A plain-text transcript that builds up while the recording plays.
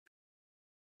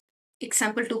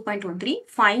Example 2.13.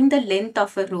 Find the length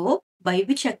of a rope by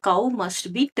which a cow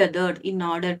must be tethered in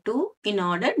order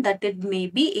that it may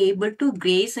be able to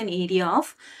graze an area of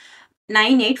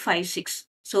 9856.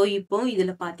 So இப்போ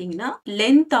இதில் பார்த்தீங்கன்னா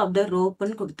length of the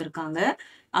ரோப்னு கொடுத்துருக்காங்க.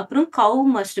 அப்புறம் கவ்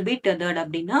must be tethered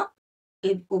அப்படின்னா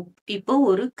இப்போ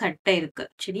ஒரு கட்டை இருக்கு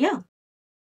சரியா.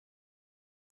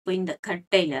 இப்போ இந்த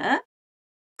கட்டையில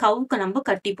கவுக்கு நம்ம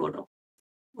கட்டி போடுறோம்.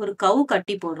 ஒரு கவு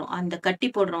கட்டி போடுறோம். அந்த கட்டி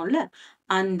போடுறோம்ல,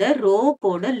 அந்த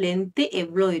ரோப்போட லென்த்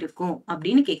எவ்வளோ இருக்கும்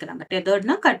அப்படின்னு கேட்குறாங்க.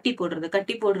 டெதர்ட்னா கட்டி போடுறது.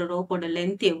 கட்டி போடுற ரோப்போட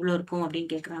லென்த் எவ்வளோ இருக்கும் அப்படின்னு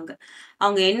கேட்குறாங்க.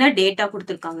 அவங்க என்ன டேட்டா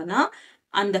கொடுத்துருக்காங்கன்னா,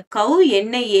 அந்த கவு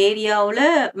என்ன ஏரியாவுல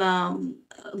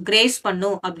கிரேஸ்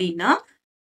பண்ணும் அப்படின்னா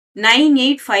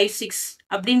 9856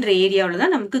 அப்படின்ற ஏரியாவுல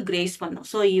தான் நமக்கு கிரேஸ் பண்ணும்.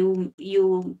 So you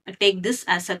take this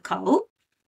as a கவ்.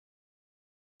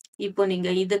 இப்போ நீங்க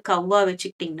இது கவ்வா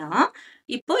வச்சுக்கிட்டீங்கன்னா,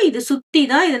 இப்போ இது சுத்தி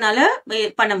தான் இதனால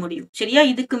பண்ண முடியும். சரியா?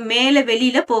 இதுக்கு மேல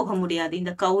வெளியில போக முடியாது.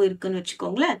 இந்த கவ் இருக்குன்னு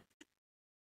வச்சுக்கோங்களேன்.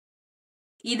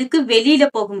 இதுக்கு வெளியில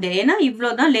போக முடியாது. ஏன்னா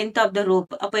இவ்வளோதான் லென்த் ஆஃப் த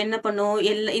ரோப். அப்ப என்ன பண்ணும்?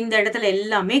 இந்த இடத்துல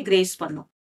எல்லாமே கிரேஸ் பண்ணும்.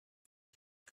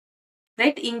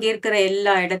 ரைட்? இங்க இருக்கிற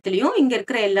எல்லா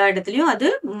இடத்துலயும் அது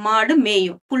மாடு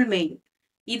மேயும், புல் மேயும்.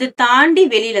 இது தாண்டி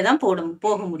வெளியில தான்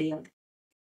போக முடியாது.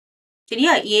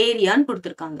 சரியா? ஏரியான்னு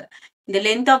கொடுத்துருக்காங்க. இந்த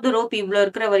லென்த் ஆஃப் த ரோப் இவ்வளோ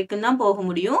இருக்கிற வரைக்கும் தான் போக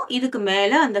முடியும். இதுக்கு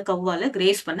மேல அந்த கவ்வால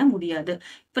கிரேஸ் பண்ண முடியாது.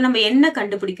 இப்போ நம்ம என்ன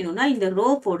கண்டுபிடிக்கணும்னா, இந்த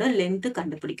ரோப்போட லென்த்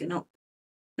கண்டுபிடிக்கணும்.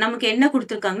 நமக்கு என்ன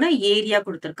கொடுத்துருக்காங்கன்னா, ஏரியா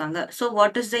கொடுத்துருக்காங்க. So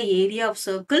what is the area of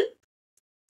circle?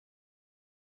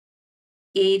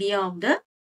 Area of the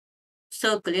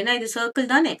circle. ஏன்னா இது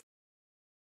சர்க்கிள் தானே.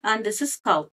 And this is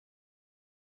gov.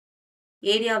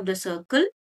 Area of the circle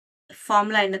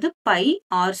formula என்னது? By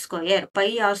R square. By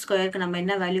R ஸ்கொயருக்கு நம்ம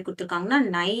என்ன வேல்யூ கொடுத்துருக்காங்கன்னா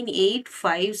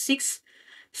 9856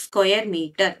 ஸ்கொயர்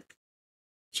மீட்டர்.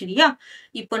 சரியா?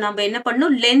 இப்போ நம்ம என்ன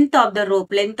பண்ணணும்? Length of the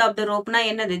rope. Length of the ரோப்னா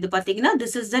என்னது? இது பாத்தீங்கன்னா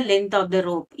this is the length of the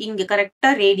rope. இங்க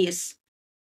கரெக்டா ரேடியஸ்.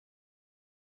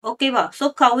 ஓகேவா? ஸோ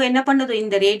கவ் என்ன பண்ணுது?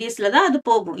 இந்த ரேடியஸ்ல தான் அது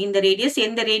போகும். இந்த ரேடியஸ்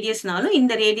எந்த ரேடியஸ்னாலும்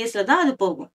இந்த ரேடியஸ்ல தான் அது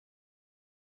போகும்.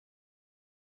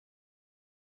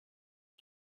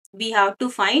 We have to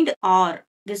find R.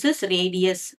 This is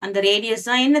radius. அந்த ரேடியஸ்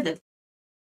தான் என்னது?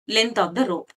 Length of the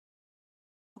rope.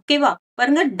 ஓகேவா?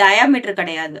 பாருங்க டயாமீட்டர்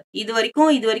கிடையாது. இது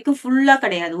வரைக்கும் ஃபுல்லா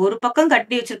கிடையாது. ஒரு பக்கம்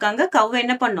கட்டி வச்சிருக்காங்க. கவ்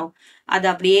என்ன பண்ணும்? அது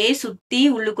அப்படியே சுத்தி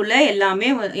உள்ளுக்குள்ள எல்லாமே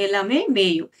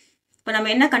மேயும். இப்போ நம்ம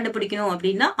என்ன கண்டுபிடிக்கணும்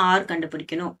அப்படின்னா ஆர்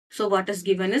கண்டுபிடிக்கணும். So what is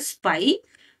given is by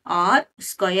R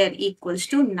square equals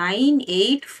to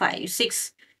 9856.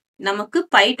 நமக்கு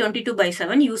பை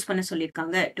 22/7 யூஸ் பண்ண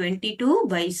சொல்லியிருக்காங்க.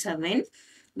 22/7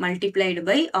 multiplied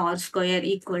by R square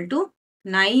equal to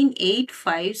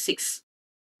 9856.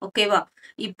 ஓகேவா?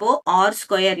 இப்போ ஆர்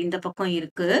ஸ்கொயர் இந்த பக்கம்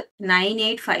இருக்கு.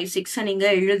 9856 நீங்க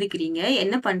எழுதிக்கிறீங்க.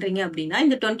 என்ன பண்றீங்க அப்படின்னா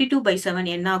இந்த 22/7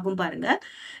 என்ன ஆகும் பாருங்க.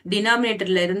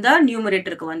 டினாமினேட்டர்ல இருந்தா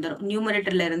நியூமரேட்டருக்கு வந்துடும்.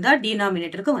 நியூமரேட்டர்ல இருந்தா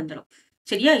டினாமினேட்டருக்கு வந்துடும்.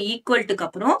 சரியா? ஈக்குவல்ட்டுக்கு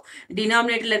அப்புறம்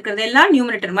டினாமினேட்டர்ல இருக்கிறதெல்லாம்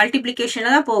நியூமரேட்டர்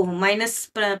மல்டிபிளிகேஷன்ல தான் போகும். மைனஸ்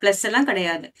பிளஸ் எல்லாம்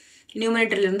கிடையாது.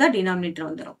 நியூமரேட்டர்ல இருந்தா டினாமினேட்டர்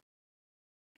வந்துடும்.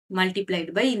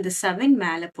 மல்டிப்ளைடு பை இந்த 7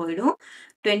 மேல போயிடும்.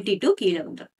 22 கீழே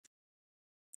வந்துடும்.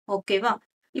 ஓகேவா?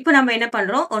 இப்போ நம்ம என்ன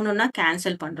பண்றோம்? ஒன்னொன்னா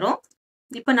கேன்சல் பண்றோம்.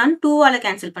 இப்போ நான் 2ஆல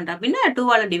கேன்சல் பண்றேன் அப்படின்னா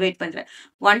 2ஆல டிவைட் பண்றேன்.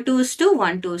 1/2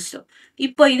 1/2.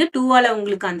 இப்போ இது 2ஆல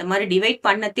உங்களுக்கு அந்த மாதிரி டிவைட்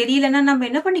பண்ண தெரியலன்னா நம்ம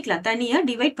என்ன பண்ணிக்கலாம்? தனியா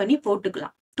டிவைட் பண்ணி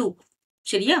போட்டுக்கலாம். 2.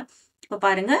 சரியா? இப்போ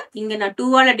பாருங்க இங்க நான்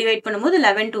 2ஆல டிவைட் பண்ணும்போது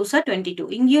 11 2s are 22.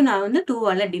 இங்கேயும் நான் வந்து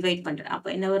 2ஆல டிவைட் பண்றேன். அப்போ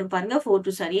என்ன வரும் பாருங்க? 4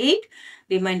 2s are 8.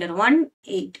 Reminder 1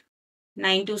 8.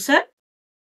 9 2s are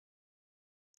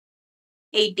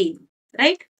 18.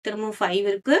 Right? திரும்ப 5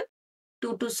 இருக்கு.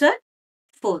 2 2s are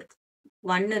 4.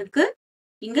 1 இருக்கு.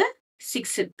 இங்க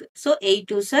 6 இருக்கு. So 8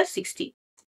 2s are 60.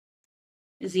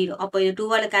 0. அப்போ இது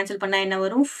 2ஆல கேன்சல் பண்ணா என்ன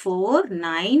வரும்? 4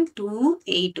 9 2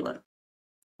 8 வரும்.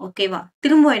 ஓகேவா?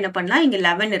 திரும்ப என்ன பண்ணலாம்? இங்க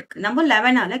 11 இருக்கு. நம்ம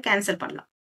 11ஆல கேன்சல் பண்ணலாம்.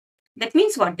 That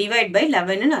means what? Divide by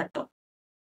 11ன்னு அர்த்தம்.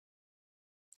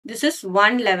 This is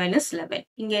 1 11 is 11.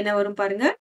 இங்க என்ன வரும் பாருங்க?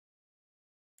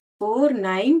 4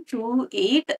 9 2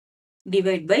 8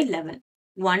 டிவைட் பை 11.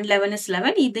 1 11 is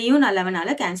 11. இதையும் நான் 11ஆல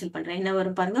கேன்சல் பண்றேன். என்ன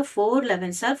வரும் பாருங்க? 4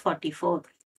 11s are 44.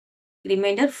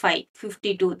 ரிமைண்டர் 5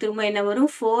 52. திரும்ப என்ன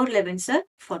வரும்? 4 11s are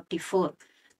 44.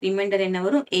 ரிமைண்டர் என்ன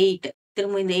வரும்? 8.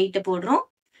 திரும்ப இந்த 8 போடுறோம்.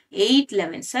 8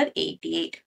 11s are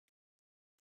 88.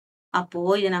 அப்போ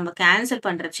இதை நம்ம கேன்சல்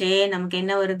பண்றச்சே நமக்கு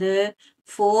என்ன வருது?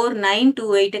 4 9 2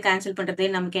 8 கேன்சல் பண்றதே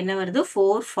நமக்கு என்ன வருது?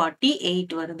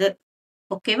 448 வருது.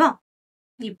 ஓகேவா?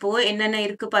 இப்போ என்னென்ன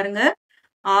இருக்கு பாருங்க.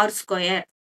 R square.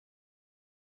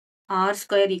 R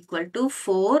square equal to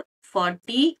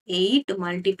 448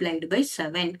 multiplied by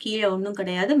 7. கீழே ஒன்றும்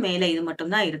கிடையாது. மேலே இது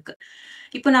மட்டும் தான் இருக்கு.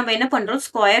 இப்போ நம்ம என்ன பண்றோம்?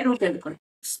 ஸ்கொயர் ரூட் எடுக்கணும்.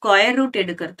 ஸ்கொயர் ரூட்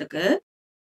எடுக்கிறதுக்கு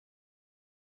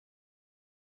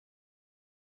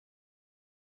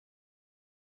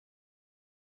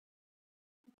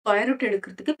ஸ்கொயர் ரூட்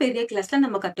எடுக்கிறதுக்கு பெரிய கிளாஸ்ல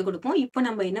நம்ம கத்துக் கொடுப்போம். இப்போ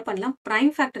நம்ம என்ன பண்ணலாம்?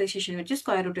 பிரைம் ஃபேக்டரைசேஷன் வச்சு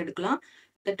ஸ்கொயர் ரூட் எடுக்கலாம்.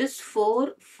 That is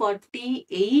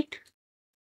 448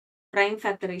 prime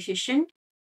factorisation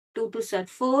 2 2s are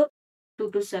 4, 2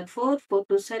 2s are 4, 4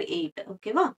 2s are 8.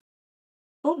 ஓகேவா?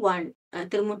 இப்போ 1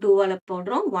 திரும்ப 2 ஆல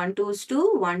போடுறோம். 1 2 is 2,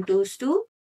 1 2 is 2,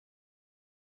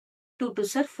 2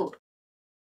 2s are 4.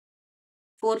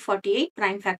 448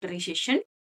 prime factorization.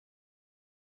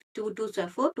 2 2s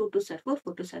are 4, 2 2s are 4,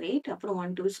 4 2s are 8. அப்புறம்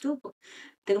 1 2 is 2.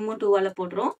 திரும்ப 2 ஆல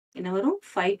போடுறோம். என்ன வரும்?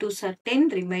 5 2s are 10,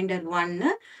 remainder 1,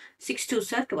 6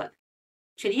 2s are 12.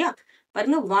 சரியா?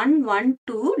 பாருங்க 1 1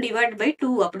 2 divided by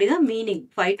 2 அப்படிதான் மீனிங்.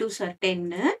 5 2s are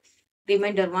 10,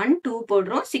 remainder 1 2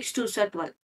 போடுறோம். 6 2s are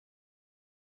 12.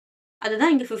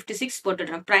 அதுதான் இங்க 56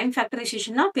 போட்டுடுறோம். பிரைம்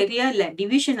ஃபேக்டரைசேஷன்னா பெரிய இல்ல.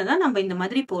 டிவிஷன தான் நம்ம இந்த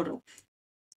மாதிரி போடுறோம்.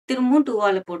 திரும்பவும் 2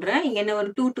 ஆல போடுறேன். இங்க என்ன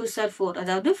வரும்? 2 2s are 4.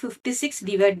 அதாவது 56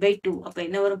 டிவைட் பை 2. அப்ப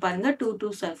என்ன வரும் பாருங்க. 2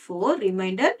 2s are 4.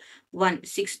 ரிமைண்டர் 1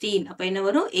 16. அப்ப என்ன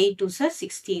வரும்? 8 2s are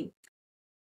 16.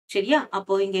 சரியா?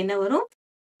 அப்போ இங்க என்ன வரும்?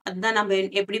 அதுதான் நம்ம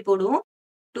எப்படி போடுவோம்?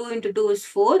 2 into 2 is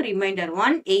 4. Reminder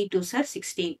 1 8 2s are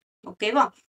 16. ஓகேவா?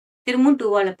 திரும்பவும் 2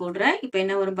 ஆல போடுறேன். இப்ப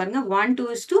என்ன வரும் பாருங்க. 1 2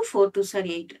 is 2, 4 2s are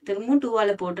 8. திரும்பவும் 2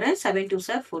 ஆல போடுறேன். 7 2s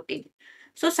are 14.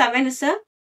 So 7 is a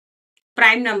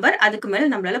prime number. அதுக்கு மேல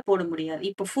நம்மளால போட முடியாது.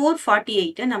 இப்போ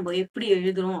 448 நம்ம எப்படி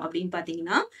எழுதுறோம் அப்படின்னு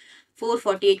பாத்தீங்கன்னா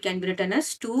 448 can be written as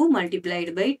 2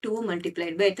 multiplied by 2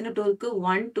 multiplied by எத்தனை 2 இருக்கு?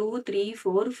 1 2 3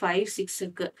 4 5 6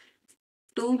 இருக்கு.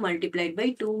 2 multiplied by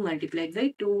 2 multiplied by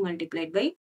 2 multiplied by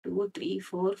 2 3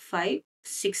 4 5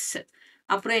 6.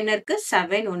 அப்புறம் என்ன இருக்கு?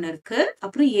 7 ஒன்னு இருக்கு.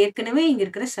 அப்புறம் ஏற்கனவே இங்க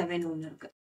இருக்கிற 7 ஒன்னு இருக்கு.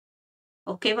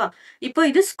 ஓகேவா? இப்போ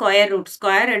இது ஸ்கொயர் ரூட்.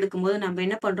 ஸ்கொயர் எடுக்கும்போது நம்ம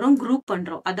என்ன பண்றோம்? குரூப்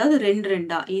பண்றோம். அதாவது 2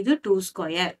 2 இது 2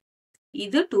 ஸ்கொயர்.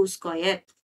 இது 2 ஸ்கொயர்.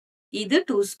 இது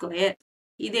 2 ஸ்கொயர்.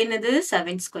 இது என்னது?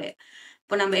 7 ஸ்கொயர்.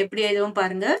 இப்போ நம்ம எப்படி எழுதுவோம்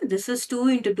பாருங்க. This is 2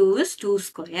 into 2 is 2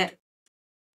 square.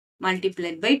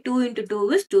 Multiplied by 2 into 2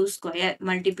 is 2 square.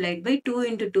 Multiplied by 2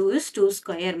 into 2 is 2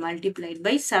 square. Multiplied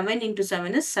by 7 into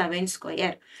 7 is 7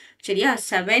 square. சரியா?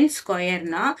 7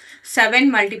 ஸ்கொயர்னா 7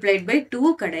 multiplied by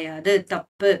 2 கிடையாது.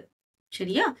 தப்பு.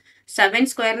 சரியா? 7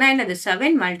 ஸ்கொயர்னா என்னது?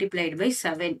 7 multiplied by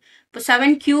 7. இப்போ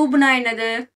 7 கியூப்னா என்னது?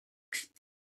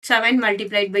 7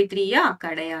 multiplied by 3யா?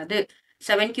 கிடையாது.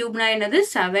 7 கியூப்னா என்னது?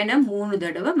 7 3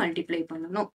 தடவை மல்டிப்ளை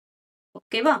பண்ணணும்.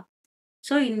 ஓகேவா?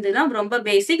 சோ இதுதான் ரொம்ப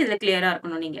பேசிக். இதுல கிளியரா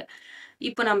இருக்கணும் நீங்க.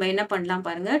 இப்போ நம்ம என்ன பண்ணலாம்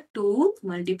பாருங்க. 2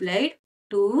 multiplied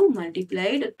 2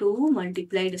 multiplied 2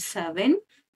 multiplied 7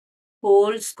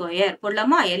 whole square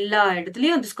போடலாமா? எல்லா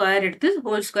இடத்துலயும் அந்த ஸ்கொயர் எடுத்து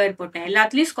ஹோல் ஸ்கொயர் போட்டேன்.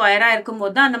 எல்லாத்துலயும் ஸ்கொயரா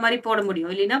இருக்கும்போது தான் அந்த மாதிரி போட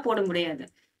முடியும். இல்லைன்னா போட முடியாது.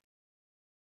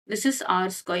 This is r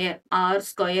square. R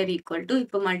square equal to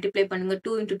இப்போ மல்டிப்ளை பண்ணுங்க.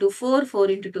 2 into 2 4, 4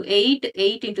 into 2 8,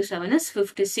 8 into 7 is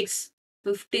 56.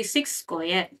 56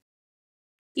 square.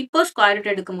 இப்போ ஸ்கொயர்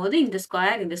ரூட் எடுக்கும்போது இந்த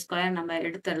ஸ்கொயர் நம்ம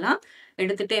எடுத்துடலாம்.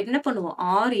 எடுத்துட்டு என்ன பண்ணுவோம்?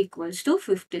 r equals to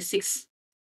 56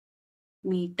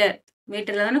 metre.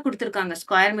 மீட்டர்ல தானே கொடுத்திருக்காங்க.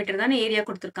 ஸ்கொயர் மீட்டர் தானே ஏரியா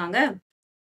கொடுத்திருக்காங்க.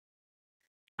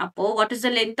 அப்போ what is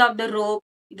the length of the rope?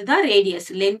 இதுதான் radius.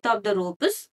 length of the rope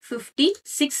is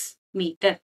 56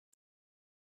 metre.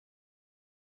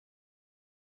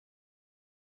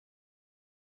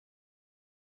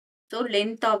 So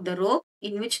length of the rope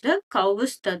in which the cow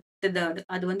is tethered.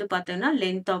 அது வந்து பார்த்தோம்னா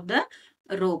length of the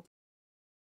rope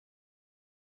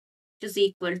is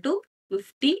equal to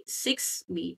 56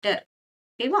 meter.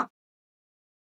 ஓகேவா?